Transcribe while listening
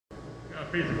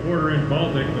Got a piece of 1/4-inch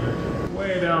Baltic, but it's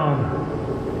way down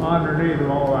underneath of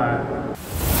all that.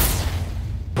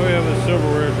 We have a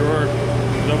Silverware drawer,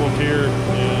 double tier,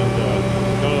 and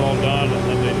got it all done, and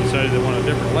then they decided they want a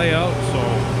different layout, so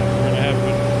we're going to have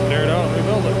to tear it out and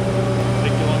rebuild it.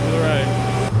 Take you along for the ride.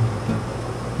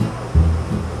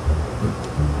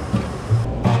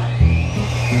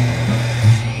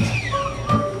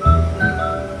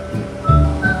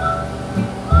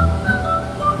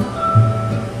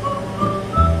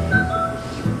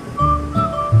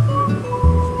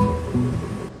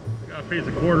 Piece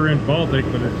of 1/4-inch Baltic,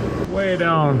 but it's way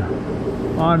down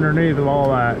underneath of all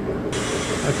that.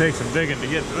 That takes some digging to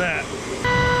get to that.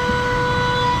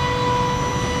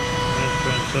 Let's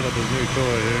try and set up his new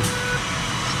toy here.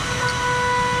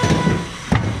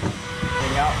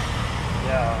 Out?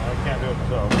 Yeah, I can't do it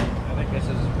myself. I think this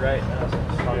is right now. So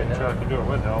it's Probably try to do it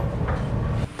with help.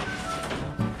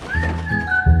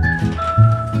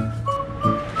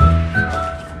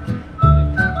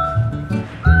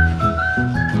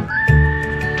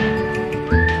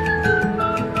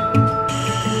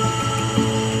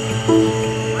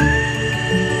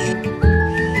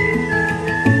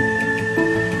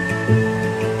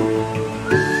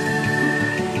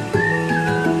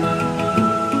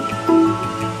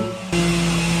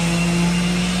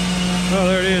 Well,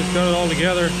 there it is, got it all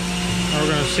together. Now we're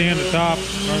going to sand the top,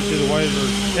 run it through the wide, or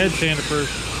head sand it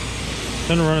first,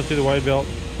 then we'll run it through the wide belt,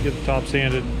 get the top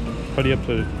sanded, putty up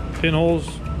to the pinholes,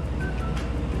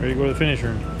 ready to go to the finish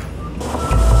room.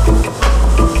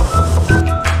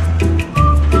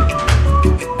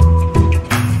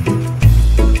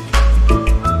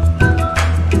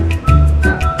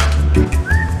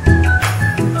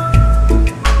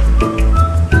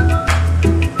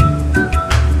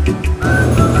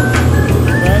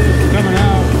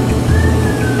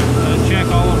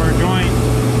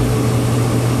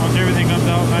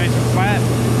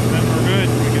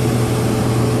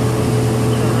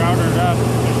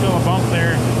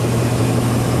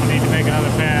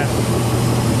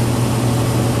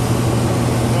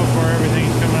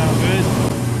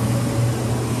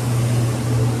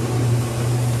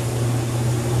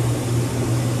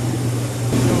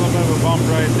 Bump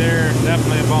right there,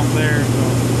 definitely a bump there, so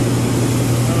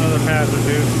another pass or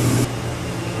two.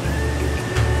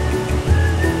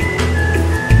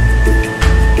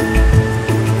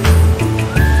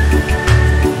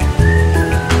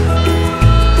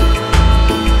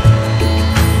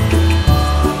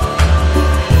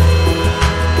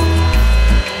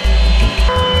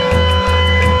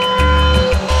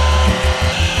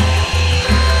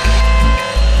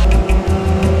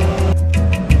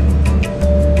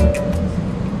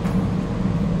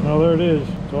 There it is.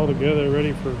 It's all together,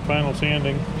 ready for final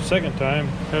sanding. Second time,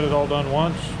 had it all done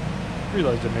once.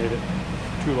 Realized I made it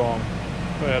too long,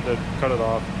 so I had to cut it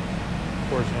off.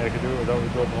 Fortunately, I could do it without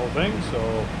rebuilding the whole thing,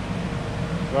 so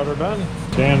got her done.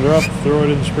 Sand her up, throw it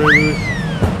in the spray booth,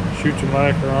 shoot some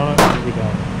lacquer on it, and we'll be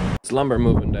done. It's lumber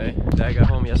moving day. Dad got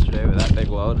home yesterday with that big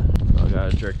load. I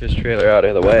gotta jerk this trailer out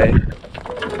of the way.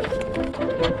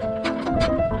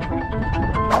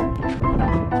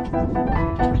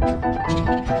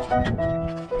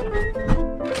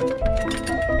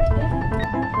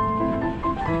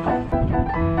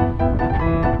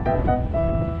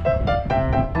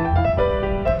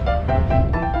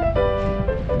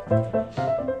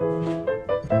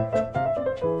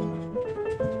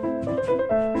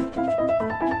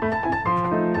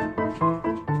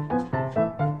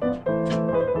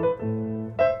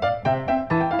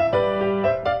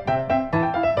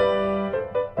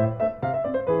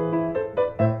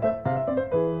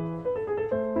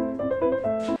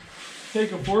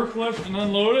 Take a forklift and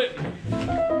unload it.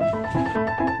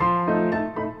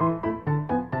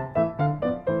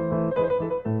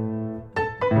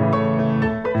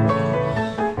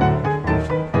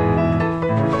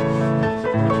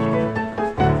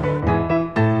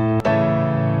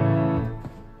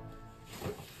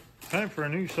 Time for a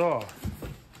new saw.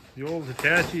 The old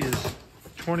Hitachi is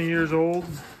 20 years old,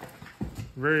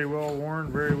 very well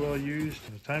worn, very well used.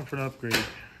 It's time for an upgrade.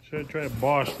 So I tried a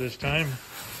Bosch this time.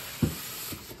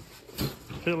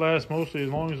 If it lasts mostly as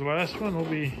long as the last one, we'll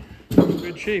be in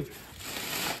good shape.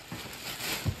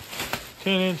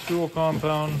 10-inch dual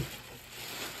compound.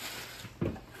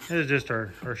 This is just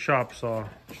our shop saw,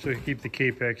 just to keep the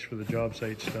capex for the job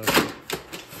site stuff.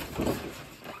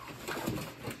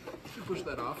 Push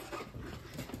that off.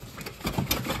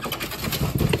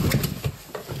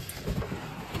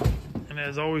 And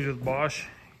as always with Bosch,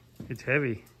 it's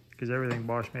heavy, because everything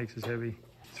Bosch makes is heavy.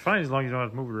 It's fine as long as you don't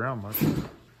have to move it around much.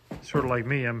 Sort of like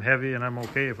me, I'm heavy and I'm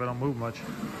okay if I don't move much.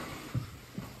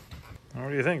 What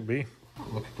do you think, B?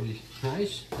 looks pretty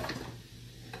nice.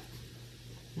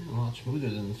 A lot smoother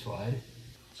than the slide.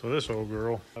 So this old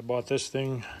girl, I bought this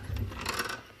thing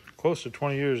close to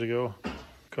 20 years ago.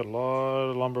 Cut a lot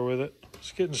of lumber with it.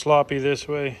 It's getting sloppy this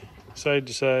way, side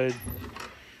to side.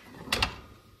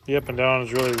 The up and down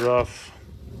is really rough.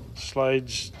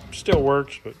 Slides still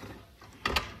works, but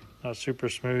not super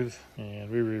smooth. And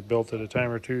we rebuilt it a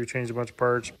time or two, changed a bunch of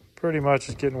parts. Pretty much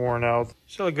it's getting worn out.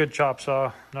 Still a good chop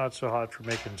saw, not so hot for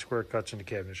making square cuts in the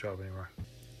cabinet shop anymore.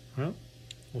 Well,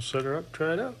 we'll set her up,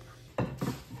 try it out.